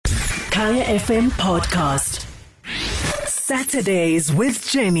Kaya FM podcast. Saturdays with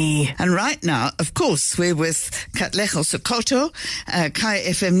Jenny. And right now, of course, we're with Katleho Sekhotho, Kaya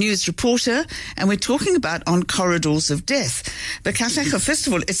FM news reporter, and we're talking about On Corridors of Death. But Katleho, first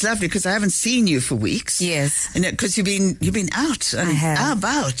of all, it's lovely because I haven't seen you for weeks. Yes. Because you've been out and I have.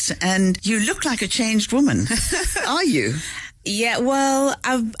 about, and you look like a changed woman. Are you? Yeah, well,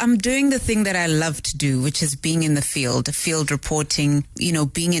 I'm doing the thing that I love to do, which is being in the field reporting,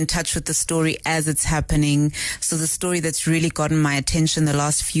 being in touch with the story as it's happening. So the story that's really gotten my attention the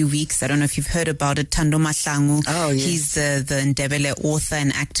last few weeks, I don't know if you've heard about it, Thando Mahlangu. Oh, yes. He's the Ndebele author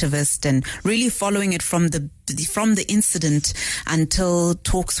and activist, and really following it from the incident until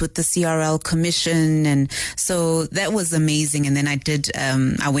talks with the CRL Commission. And so that was amazing. And then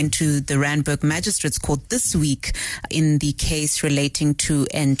I went to the Randburg Magistrates Court this week in the case relating to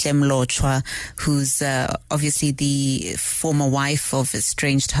Entle Mlotshwa, who's obviously the former wife of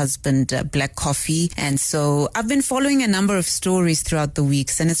estranged husband Black Coffee. And so I've been following a number of stories throughout the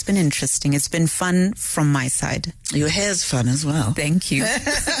weeks, and it's been interesting. It's been fun from my side. Your hair's fun as well. Thank you.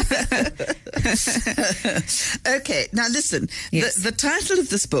 Okay, now listen, Yes. the title of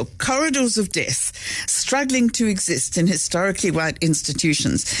this book, Corridors of Death, Struggling to Exist in Historically White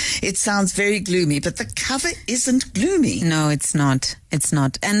Institutions. It sounds very gloomy, but the cover isn't gloomy. No, it's not. It's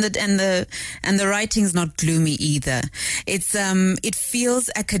not. And the writing's not gloomy either. It feels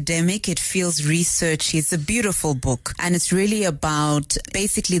academic. It feels researchy. It's a beautiful book. And it's really about,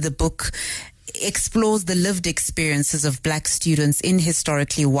 basically the book explores the lived experiences of Black students in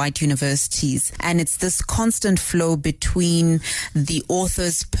historically white universities. And it's this constant flow between the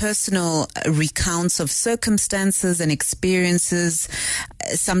author's personal recounts of circumstances and experiences,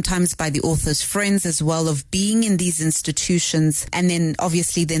 sometimes by the author's friends as well, of being in these institutions. And then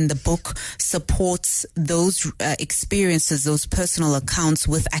obviously then the book supports those experiences, those personal accounts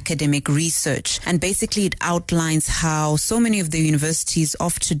with academic research. And basically it outlines how so many of the universities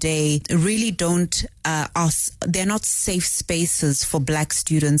of today really they're not safe spaces for Black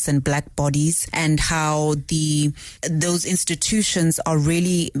students and Black bodies, and how those institutions are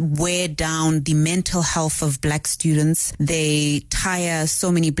really wear down the mental health of Black students. They tire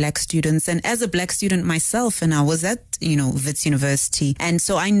so many Black students. And as a Black student myself, and I was at Wits University, and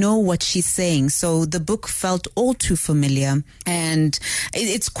so I know what she's saying. So the book felt all too familiar, and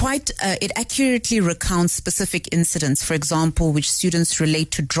it's quite it accurately recounts specific incidents, for example, which students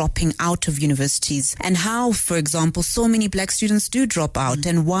relate to dropping out of universities, and how, for example, so many Black students do drop out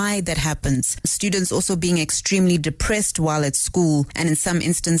and why that happens. Students also being extremely depressed while at school, and in some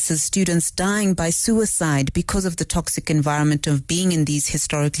instances students dying by suicide because of the toxic environment of being in these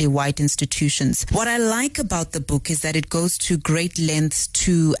historically white institutions. What I like about the book is that it goes to great lengths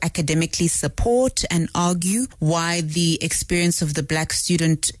to academically support and argue why the experience of the Black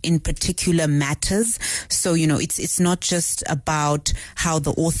student in particular matters. So, it's not just about how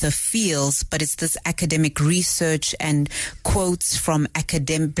the author feels, but it's this academic research and quotes from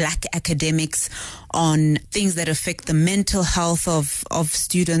Black academics on things that affect the mental health of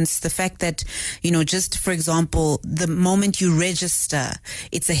students. The fact that, just for example, the moment you register,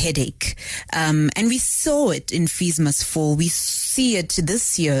 it's a headache. And we saw it in Fees Must Fall. We see it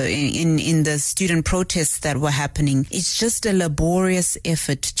this year in the student protests that were happening. It's just a laborious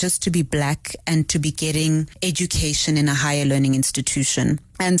effort just to be Black and to be getting education in a higher learning institution.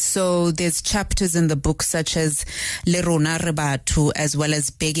 And so there's chapters in the book such as Le Rona Re Batho, as well as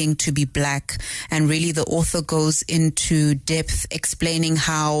Begging to be Black. And really the author goes into depth explaining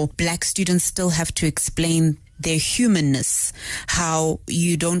how Black students still have to explain their humanness, how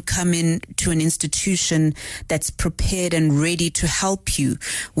you don't come in to an institution that's prepared and ready to help you,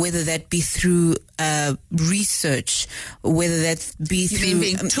 whether that be through research, whether that be through... You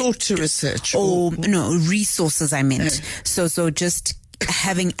mean being taught to research? Or no, resources I meant. No. So just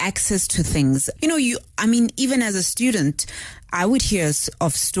having access to things. Even as a student, I would hear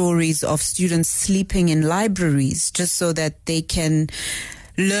of stories of students sleeping in libraries just so that they can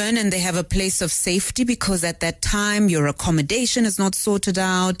learn and they have a place of safety, because at that time your accommodation is not sorted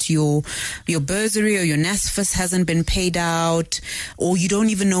out, your bursary or your NSFAS hasn't been paid out, or you don't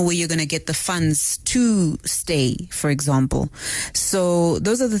even know where you're going to get the funds to stay, for example. So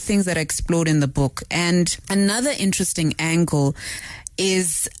those are the things that I explored in the book. And another interesting angle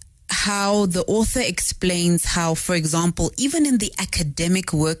is how the author explains how, for example, even in the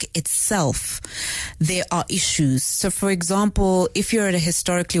academic work itself, there are issues. So, for example, if you're at a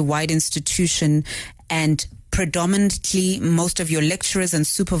historically white institution and predominantly most of your lecturers and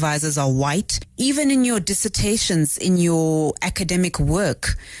supervisors are white. Even in your dissertations, in your academic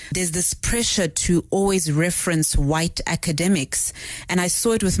work, there's this pressure to always reference white academics. And I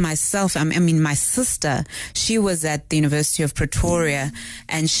saw it with myself. I mean, my sister, she was at the University of Pretoria,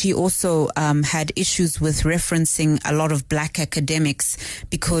 and she also had issues with referencing a lot of black academics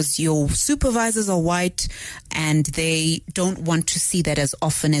because your supervisors are white and they don't want to see that as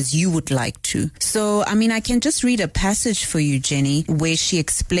often as you would like to. So, I mean, I can just read a passage for you, Jenny, where she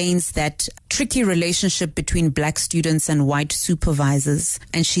explains that tricky relationship between black students and white supervisors.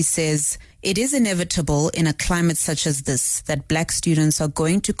 And she says, "It is inevitable in a climate such as this that black students are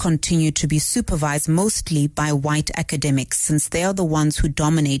going to continue to be supervised mostly by white academics, since they are the ones who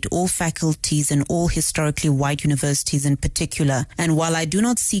dominate all faculties in all historically white universities in particular. And while I do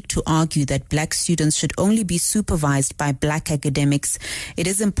not seek to argue that black students should only be supervised by black academics, it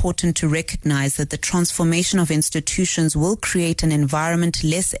is important to recognize that the transformation of institutions will create an environment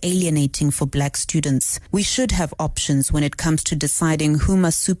less alienating for black students. We should have options when it comes to deciding who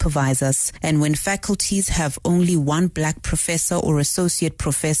must supervise us. And when faculties have only one black professor or associate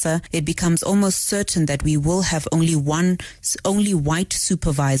professor, it becomes almost certain that we will have only white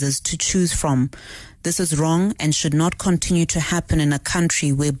supervisors to choose from. This is wrong and should not continue to happen in a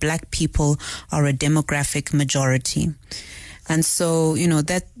country where black people are a demographic majority." And so,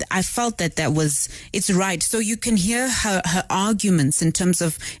 that I felt that was, it's right. So you can hear her arguments in terms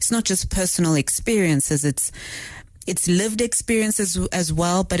of, it's not just personal experiences, it's lived experiences as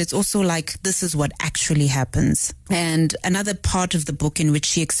well, but it's also like, this is what actually happens. And another part of the book in which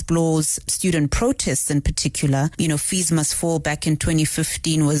she explores student protests in particular, fees must fall back in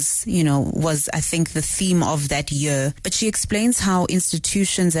 2015 was I think the theme of that year. But she explains how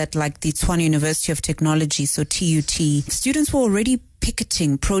institutions at like the Tshwane University of Technology, so TUT, students were already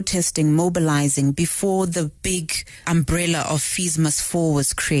picketing, protesting, mobilizing before the big umbrella of fees must fall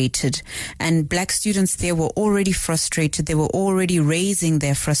was created. And black students there were already frustrated. They were already raising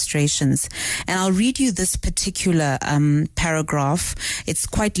their frustrations. And I'll read you this particular paragraph. It's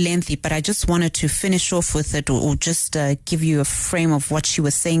quite lengthy, but I just wanted to finish off with it or just give you a frame of what she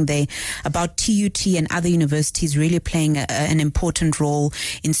was saying there about TUT and other universities really playing an important role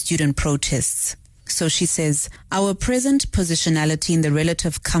in student protests. So she says, "Our present positionality in the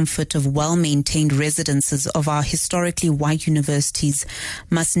relative comfort of well-maintained residences of our historically white universities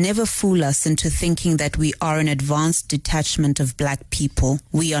must never fool us into thinking that we are an advanced detachment of black people.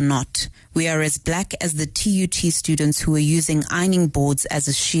 We are not. We are as black as the TUT students who were using ironing boards as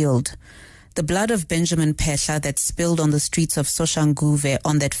a shield. The blood of Benjamin Phehla that spilled on the streets of Soshanguve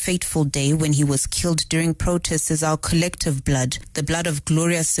on that fateful day when he was killed during protests is our collective blood. The blood of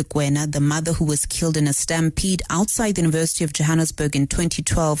Gloria Sekwena, the mother who was killed in a stampede outside the University of Johannesburg in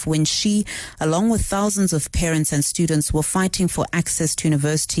 2012 when she, along with thousands of parents and students, were fighting for access to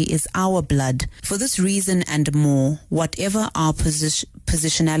university is our blood. For this reason and more, whatever our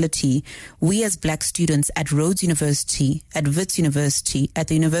positionality, we as black students at Rhodes University, at Wits University, at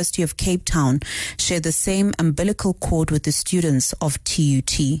the University of Cape Town, share the same umbilical cord with the students of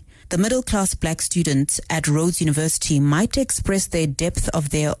TUT. The middle-class black students at Rhodes University might express their depth of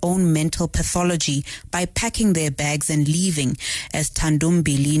their own mental pathology by packing their bags and leaving, as Tandum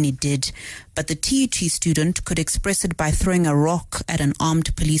Belini did. But the TUT student could express it by throwing a rock at an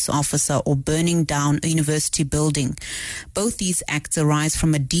armed police officer or burning down a university building. Both these acts arise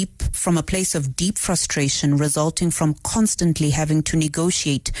from a place of deep frustration resulting from constantly having to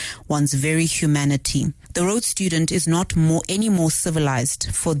negotiate one's very humanity. The Rhodes student is not any more civilized,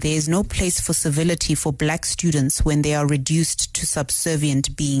 for there is no place for civility for black students when they are reduced to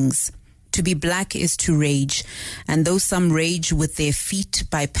subservient beings. To be black is to rage, and though some rage with their feet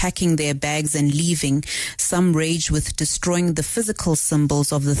by packing their bags and leaving, some rage with destroying the physical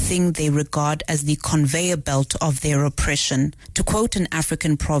symbols of the thing they regard as the conveyor belt of their oppression. To quote an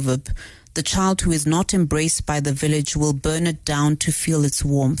African proverb, "The child who is not embraced by the village will burn it down to feel its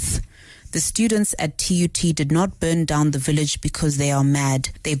warmth." The students at TUT did not burn down the village because they are mad.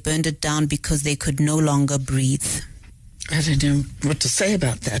 They burned it down because they could no longer breathe. I don't know what to say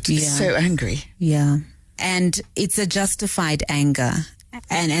about that. Yeah. It's so angry. Yeah. And it's a justified anger.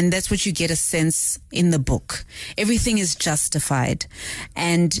 And that's what you get a sense in the book. Everything is justified.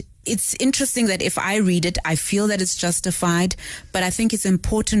 And it's interesting that if I read it, I feel that it's justified, but I think it's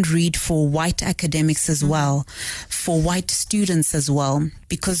important read for white academics as well, for white students as well,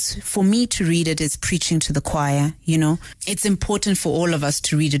 because for me to read it is preaching to the choir, It's important for all of us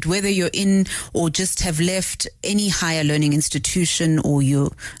to read it, whether you're in or just have left any higher learning institution or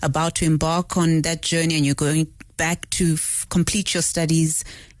you're about to embark on that journey and you're going back to complete your studies.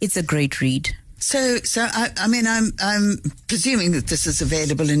 It's a great read. So I mean, I'm presuming that this is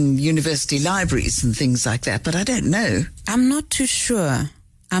available in university libraries and things like that, but I don't know. I'm not too sure.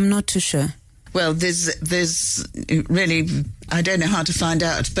 Well, there's really, I don't know how to find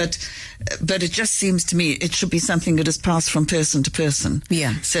out, but it just seems to me it should be something that is passed from person to person.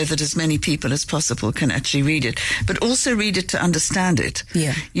 Yeah. So that as many people as possible can actually read it, but also read it to understand it.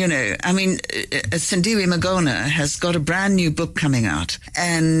 Yeah. You know, I mean, Sindiwe Magona has got a brand new book coming out,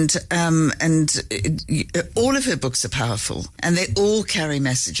 and all of her books are powerful, and they all carry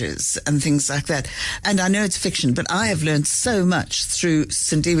messages and things like that. And I know it's fiction, but I have learned so much through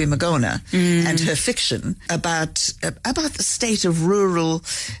Sindiwe Magona and her fiction about the state of rural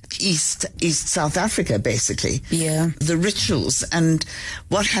East South Africa, basically. Yeah. The rituals and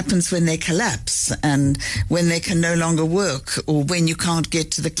what happens when they collapse and when they can no longer work, or when you can't get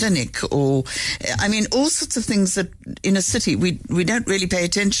to the clinic, or, I mean, all sorts of things that in a city we don't really pay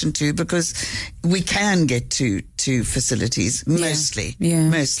attention to, because we can get to facilities mostly. Yeah.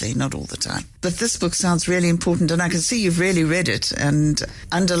 Mostly, not all the time. But this book sounds really important, and I can see you've really read it and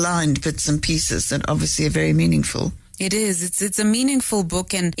underlined bits and pieces that obviously are very meaningful. It is. It's a meaningful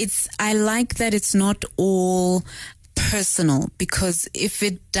book, and I like that it's not all personal, because if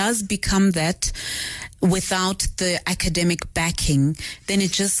it does become that without the academic backing, then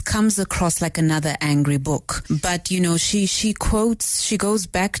it just comes across like another angry book. But, you know, she goes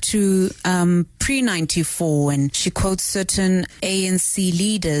back to pre-94, and she quotes certain ANC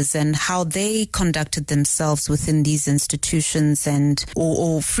leaders and how they conducted themselves within these institutions, and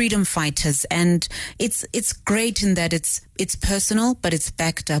or freedom fighters. And it's great in that it's personal, but it's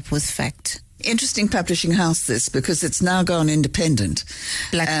backed up with fact. Interesting publishing house this, because it's now gone independent.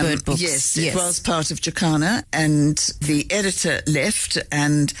 Blackbird Books. Yes, it was part of Jacana, and the editor left,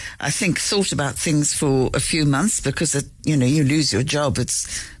 and I think thought about things for a few months, because you lose your job, it's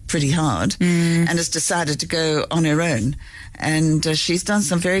pretty hard, and has decided to go on her own. And she's done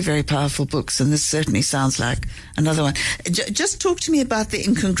some very, very powerful books, and this certainly sounds like another one. Just talk to me about the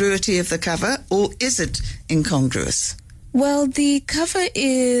incongruity of the cover, or is it incongruous? Well, the cover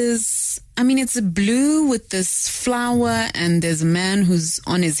is, it's a blue with this flower, and there's a man who's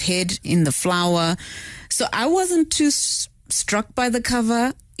on his head in the flower. So I wasn't too struck by the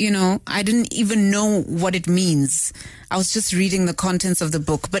cover. I didn't even know what it means. I was just reading the contents of the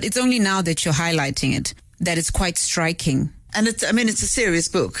book, but it's only now that you're highlighting it that it's quite striking. And it's a serious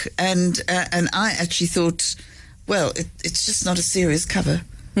book, and I actually thought, well, it's just not a serious cover.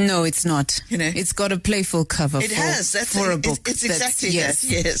 No, it's not. It's got a playful cover. It has. That's for a book. It's exactly that.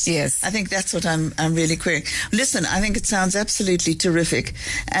 Yes. I think that's what I'm really querying. Listen, I think it sounds absolutely terrific.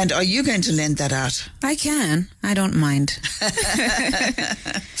 And are you going to lend that out? I can. I don't mind.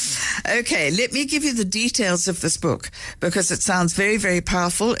 Okay, let me give you the details of this book, because it sounds very, very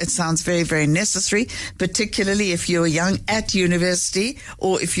powerful. It sounds very, very necessary, particularly if you're young at university,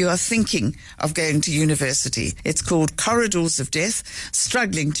 or if you are thinking of going to university. It's called Corridors of Death,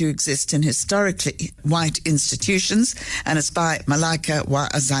 Struggling to Exist in Historically White Institutions, and it's by Malaika wa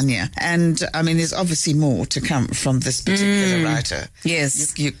Azania. And there's obviously more to come from this particular writer.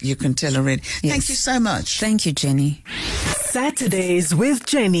 Yes. You can tell already. Yes. Thank you so much. Thank you, Jenny. Saturdays with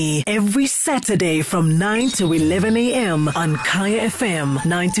Jenny, every Saturday from 9 to 11 a.m. on Kaya FM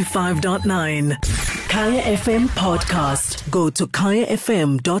 95.9. Kaya FM podcast. Go to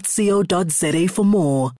kayafm.co.za for more.